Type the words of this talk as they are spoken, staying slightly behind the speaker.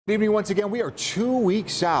Good evening once again. We are 2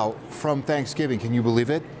 weeks out from Thanksgiving. Can you believe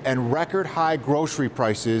it? And record high grocery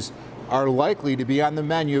prices are likely to be on the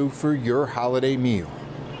menu for your holiday meal.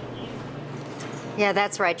 Yeah,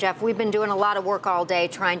 that's right, Jeff. We've been doing a lot of work all day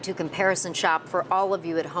trying to comparison shop for all of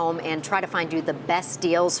you at home and try to find you the best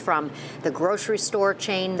deals from the grocery store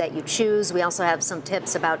chain that you choose. We also have some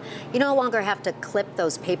tips about you no longer have to clip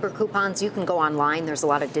those paper coupons. You can go online. There's a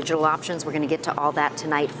lot of digital options. We're going to get to all that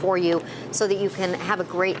tonight for you so that you can have a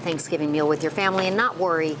great Thanksgiving meal with your family and not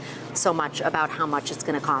worry so much about how much it's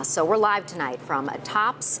going to cost. So we're live tonight from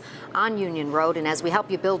Tops on Union Road, and as we help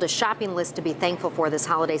you build a shopping list to be thankful for this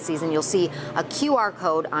holiday season, you'll see a QR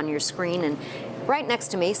code on your screen, and right next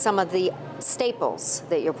to me, some of the staples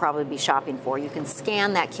that you'll probably be shopping for. You can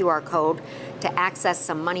scan that QR code to access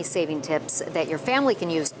some money-saving tips that your family can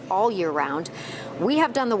use all year round. We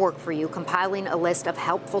have done the work for you, compiling a list of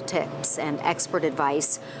helpful tips and expert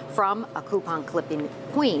advice from a coupon clipping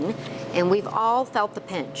queen, and we've all felt the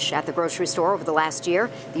pinch at the grocery store over the last year.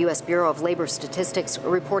 The U.S. Bureau of Labor Statistics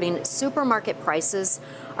reporting supermarket prices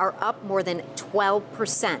are up more than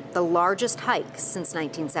 12%, the largest hike since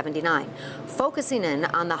 1979. Focusing in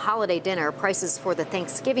on the holiday dinner, prices for the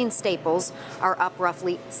Thanksgiving staples are up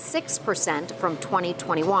roughly 6% from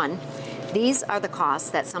 2021. These are the costs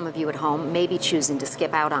that some of you at home may be choosing to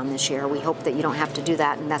skip out on this year. We hope that you don't have to do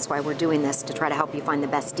that, and that's why we're doing this, to try to help you find the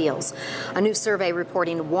best deals. A new survey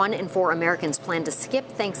reporting 1 in 4 Americans plan to skip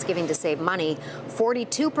Thanksgiving to save money.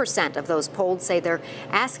 42% of those polled say they're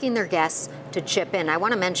asking their guests to chip in. I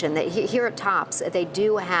want to mention that here at Tops, they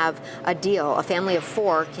do have a deal. A family of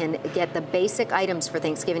 4 can get the basic items for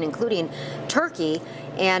Thanksgiving, including turkey,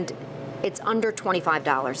 and it's under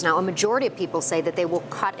 $25. Now, a majority of people say that they will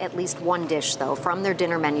cut at least one dish, though, from their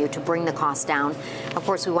dinner menu to bring the cost down. Of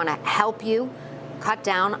course, we want to help you cut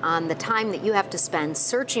down on the time that you have to spend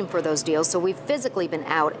searching for those deals. So we've physically been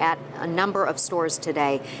out at a number of stores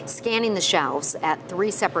today, scanning the shelves at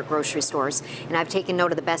 3 separate grocery stores. And I've taken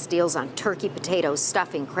note of the best deals on turkey, potatoes,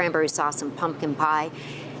 stuffing, cranberry sauce, and pumpkin pie,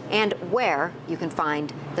 and where you can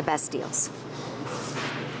find the best deals.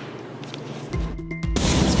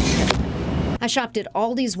 I shopped at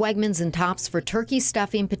Aldi's, Wegmans, and Tops for turkey,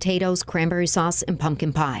 stuffing, potatoes, cranberry sauce, and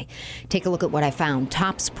pumpkin pie. Take a look at what I found.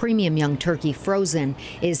 Tops Premium Young Turkey Frozen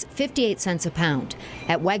is 58 cents a pound.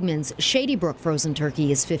 At Wegmans, Shady Brook Frozen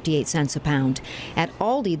Turkey is 58 cents a pound. At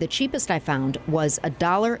Aldi, the cheapest I found was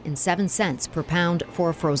 $1.07 per pound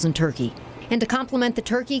for a frozen turkey. And to complement the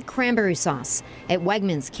turkey, cranberry sauce. At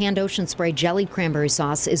Wegmans, canned Ocean Spray jellied cranberry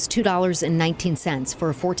sauce is $2.19 for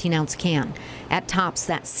a 14-ounce can. At Tops,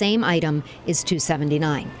 that same item is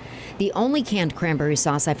 $2.79. The only canned cranberry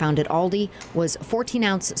sauce I found at Aldi was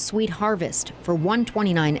 14-ounce Sweet Harvest for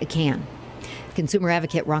 $1.29 a can. Consumer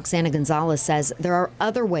advocate Roxana Gonzalez says there are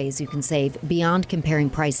other ways you can save beyond comparing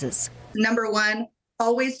prices. Number 1,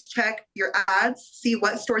 always check your ads, see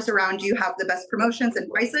what stores around you have the best promotions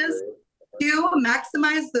and prices. 2,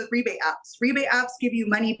 maximize the rebate apps. Rebate apps give you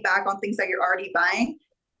money back on things that you're already buying.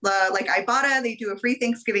 Like Ibotta, they do a free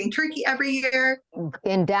Thanksgiving turkey every year.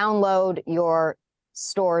 And download your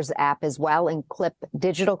store's app as well and clip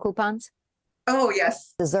digital coupons? Oh,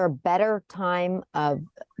 yes. Is there a better time of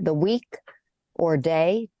the week or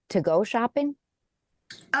day to go shopping?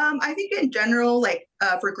 I think in general,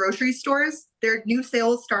 for grocery stores, their new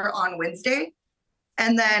sales start on Wednesday.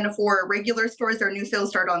 And then for regular stores, their new sales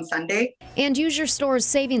start on Sunday. And use your store's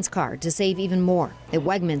savings card to save even more. At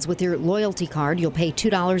Wegmans, with your loyalty card, you'll pay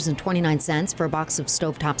 $2.29 for a box of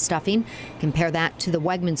stovetop stuffing. Compare that to the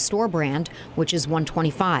Wegmans store brand, which is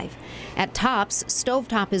 $1.25. At Tops,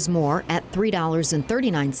 stovetop is more at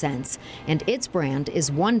 $3.39, and its brand is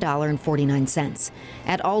 $1.49.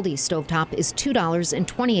 At Aldi, stovetop is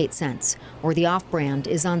 $2.28, or the off-brand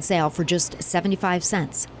is on sale for just 75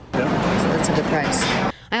 cents. That's a good price.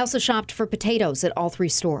 I also shopped for potatoes at all 3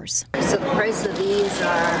 stores. So the price of these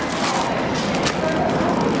are...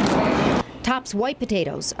 Tops white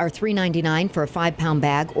potatoes are $3.99 for a 5-pound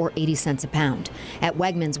bag, or 80 cents a pound. At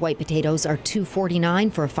Wegmans, white potatoes are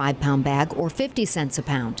 $2.49 for a 5-pound bag, or 50 cents a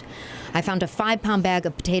pound. I found a 5-pound bag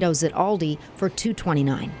of potatoes at Aldi for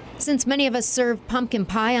 $2.29. Since many of us serve pumpkin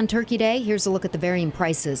pie on Turkey Day, here's a look at the varying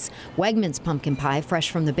prices. Wegmans pumpkin pie,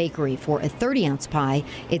 fresh from the bakery, for a 30-ounce pie,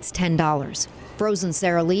 it's $10. Frozen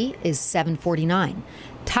Sara Lee is $7.49.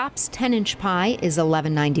 Tops 10-inch pie is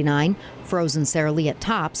 $11.99. Frozen Sara Lee at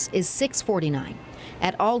Tops is $6.49.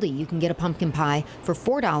 At Aldi, you can get a pumpkin pie for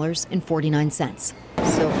 $4.49.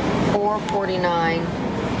 So $4.49,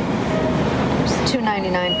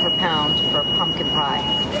 $2.99 per pound for a pumpkin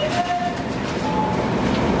pie.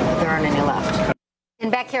 There aren't any left.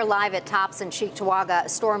 And back here live at Tops in Cheektowaga,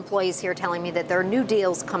 store employees here telling me that their new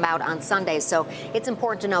deals come out on Sundays. So it's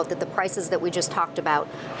important to note that the prices that we just talked about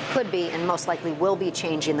could be and most likely will be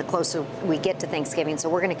changing the closer we get to Thanksgiving. So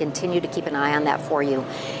we're going to continue to keep an eye on that for you.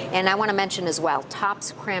 And I want to mention as well,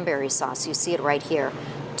 Tops cranberry sauce. You see it right here.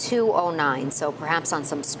 $2.09. So perhaps on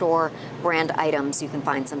some store brand items you can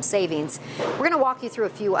find some savings. We're going to walk you through a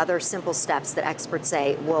few other simple steps that experts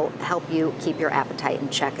say will help you keep your appetite in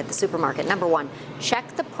check at the supermarket. Number one,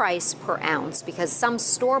 check the price per ounce, because some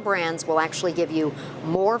store brands will actually give you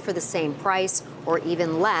more for the same price or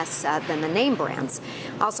even less than the name brands.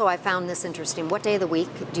 Also, I found this interesting. What day of the week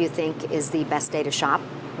do you think is the best day to shop?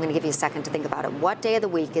 I'm going to give you a second to think about it. What day of the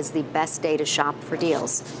week is the best day to shop for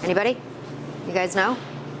deals? Anybody? You guys know?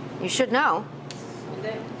 You should know.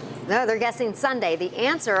 No, they're guessing Sunday. The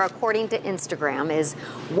answer, according to Instagram, is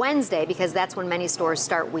Wednesday, because that's when many stores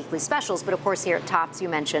start weekly specials. But of course, here at Tops, you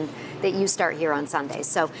mentioned that you start here on Sundays.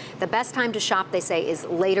 So the best time to shop, they say, is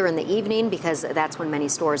later in the evening, because that's when many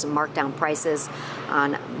stores mark down prices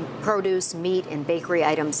on produce, meat, and bakery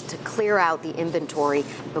items to clear out the inventory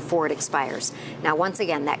before it expires. Now, once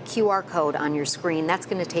again, that QR code on your screen, that's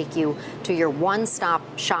going to take you to your one-stop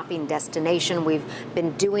shopping destination. We've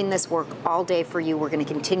been doing this work all day for you. We're going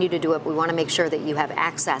to continue to do it. We want to make sure that you have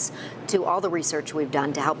access to all the research we've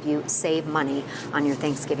done to help you save money on your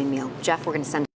Thanksgiving meal. Jeff, we're going to send